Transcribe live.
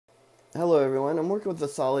Hello everyone, I'm working with the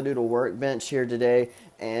Solidoodle Workbench here today,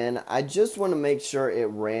 and I just want to make sure it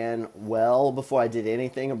ran well before I did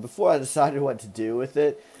anything or before I decided what to do with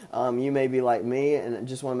it. You may be like me and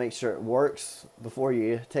just want to make sure it works before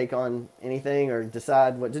you take on anything or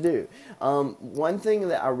decide what to do. One thing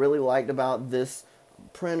that I really liked about this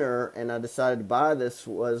printer and I decided to buy this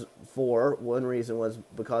was for one reason was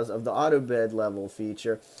because of the auto bed level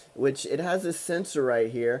feature, which it has this sensor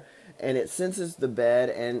right here and it senses the bed,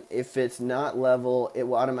 and if it's not level it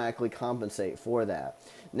will automatically compensate for that.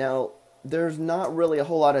 Now there's not really a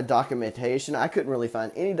whole lot of documentation. I couldn't really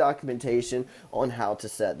find any documentation on how to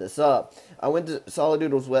set this up. I went to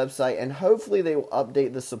Solidoodle's website and hopefully they will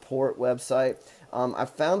update the support website. I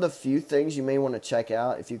found a few things you may want to check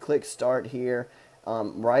out. If you click start here,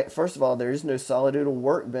 first of all, there is no Solidoodle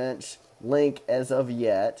Workbench link as of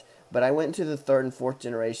yet, but I went to the third and fourth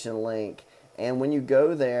generation link, and when you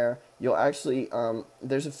go there, you'll actually,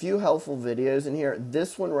 there's a few helpful videos in here.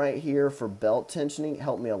 This one right here for belt tensioning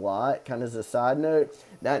helped me a lot, kind of as a side note.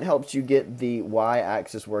 That helps you get the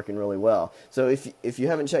Y-axis working really well. So if you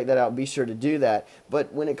haven't checked that out, be sure to do that.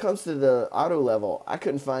 But when it comes to the auto level, I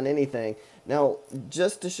couldn't find anything. Now,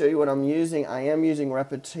 just to show you what I'm using, I am using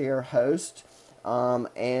Repetier host.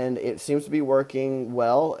 And it seems to be working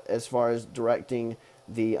well as far as directing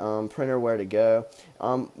the printer where to go.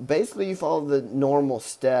 Basically, you follow the normal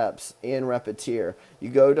steps in Repetier. You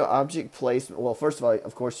go to object placement. Well, first of all,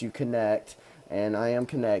 of course, you connect, and I am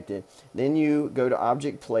connected. Then you go to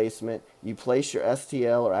object placement. You place your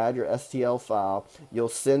STL or add your STL file. You'll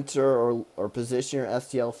center or position your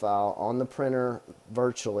STL file on the printer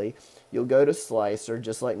virtually. You'll go to slicer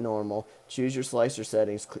just like normal. Choose your slicer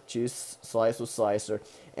settings. Choose slice with slicer,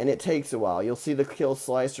 and it takes a while. You'll see the kill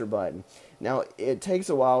slicer button. Now it takes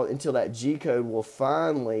a while until that G-code will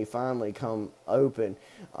finally come open.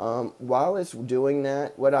 While it's doing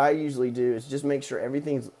that, what I usually do is just make sure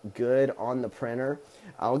everything's good on the printer.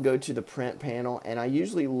 I'll go to the print panel, and I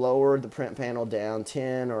usually lower the print panel down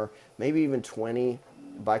 10 or maybe even 20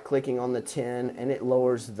 by clicking on the 10, and it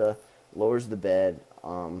lowers the bed.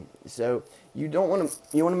 So you want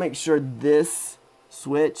to make sure this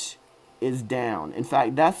switch is down. In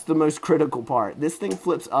fact, that's the most critical part. This thing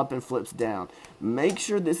flips up and flips down. Make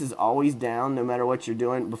sure this is always down no matter what you're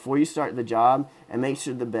doing before you start the job, and make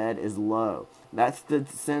sure the bed is low. That's the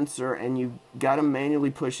sensor, and you got to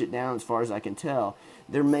manually push it down as far as I can tell.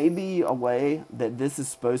 There may be a way that this is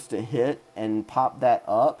supposed to hit and pop that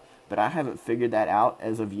up, but I haven't figured that out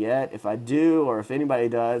as of yet. If I do, or if anybody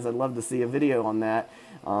does, I'd love to see a video on that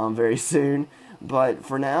very soon. But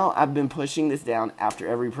for now, I've been pushing this down after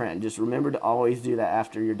every print. Just remember to always do that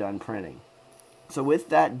after you're done printing. So with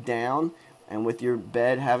that down, and with your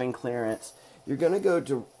bed having clearance, you're going to go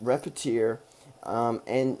to Repetier,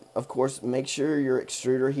 and of course make sure your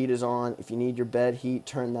extruder heat is on. If you need your bed heat,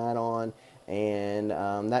 turn that on, and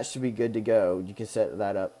that should be good to go. You can set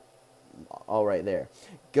that up all right there.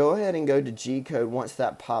 Go ahead and go to G-code once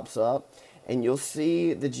that pops up, and you'll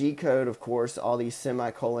see the G-code, of course, all these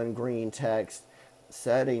semicolon green text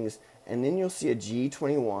settings, and then you'll see a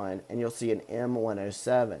G21 and you'll see an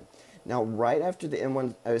M107. Now right after the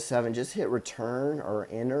M107, just hit return or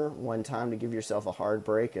enter one time to give yourself a hard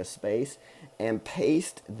break, a space, and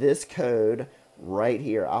paste this code right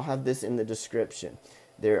here. I'll have this in the description.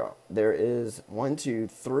 There is 1, 2,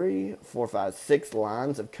 3, 4, 5, 6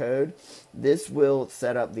 lines of code. This will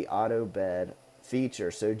set up the auto bed feature.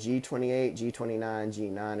 So G28,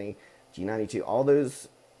 G29, G90,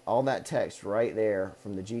 G92, all that text right there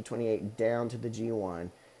from the G28 down to the G1,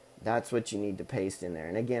 that's what you need to paste in there.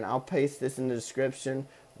 And again, I'll paste this in the description.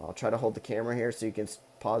 I'll try to hold the camera here so you can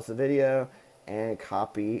pause the video and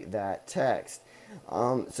copy that text.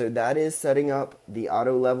 So that is setting up the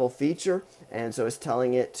auto level feature, and so it's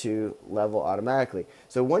telling it to level automatically.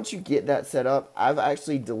 So once you get that set up, I've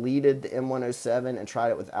actually deleted the M107 and tried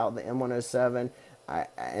it without the M107.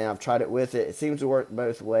 And I've tried it with it. It seems to work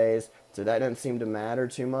both ways, so that doesn't seem to matter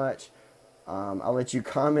too much. I'll let you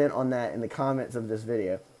comment on that in the comments of this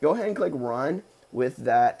video. Go ahead and click run with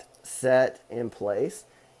that set in place,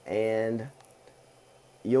 and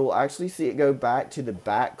you'll actually see it go back to the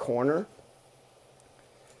back corner,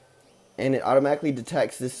 and it automatically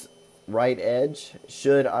detects this right edge,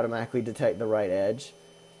 should automatically detect the right edge,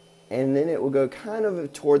 and then it will go kind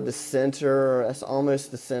of toward the center. That's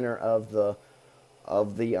almost the center of the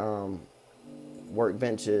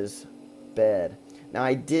workbench's bed. Now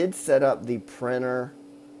I did set up the printer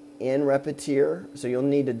in Repetier, so you'll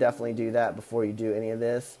need to definitely do that before you do any of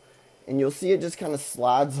this. and you'll see it just kind of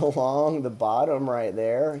slides along the bottom right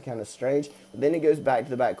there, kind of strange. But then it goes back to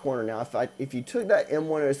the back corner. Now, if you took that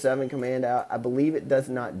M107 command out, I believe it does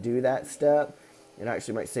not do that step. It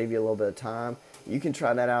actually might save you a little bit of time. You can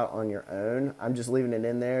try that out on your own. I'm just leaving it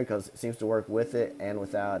in there because it seems to work with it and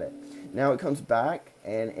without it. Now it comes back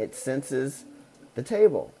and it senses the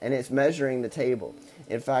table, and it's measuring the table.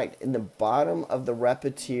 In fact, in the bottom of the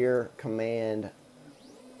Repetier command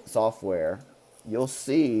software, you'll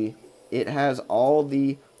see it has all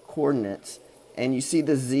the coordinates, and you see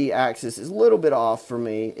the Z axis is a little bit off for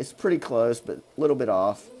me. It's pretty close, but a little bit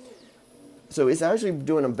off. So it's actually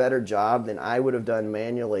doing a better job than I would have done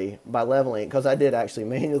manually by leveling it, because I did actually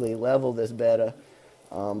manually level this beta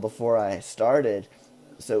before I started.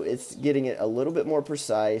 So it's getting it a little bit more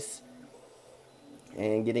precise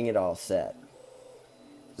and getting it all set.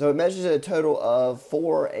 So it measures a total of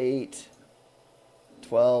 4, 8,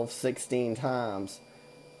 12, 16 times.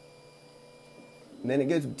 And then it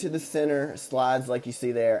goes to the center, slides like you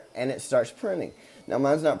see there, and it starts printing. Now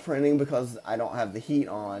mine's not printing because I don't have the heat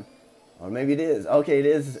on. Or maybe it is. Okay, it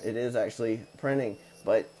is actually printing.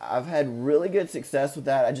 But I've had really good success with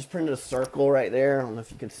that. I just printed a circle right there. I don't know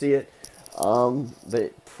if you can see it. But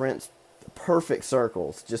it prints perfect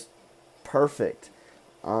circles. Just perfect.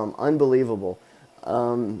 Unbelievable.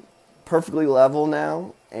 Perfectly level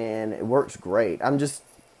now, and it works great.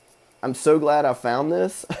 I'm so glad I found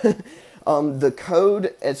this. The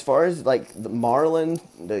code, as far as like the Marlin,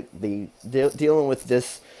 dealing with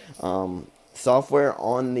this software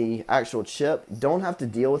on the actual chip, don't have to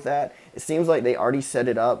deal with that. It seems like they already set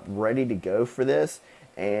it up ready to go for this,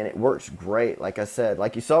 and it works great, like I said,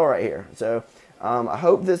 like you saw right here. So I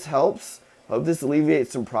hope this helps. I hope this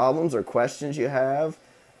alleviates some problems or questions you have.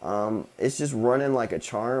 It's just running like a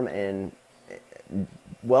charm, and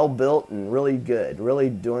well built and really good, really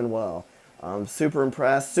doing well. I'm super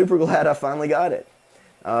impressed, super glad I finally got it.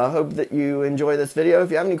 I hope that you enjoy this video.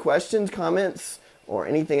 If you have any questions, comments, or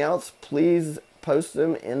anything else, please post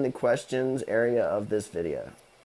them in the questions area of this video.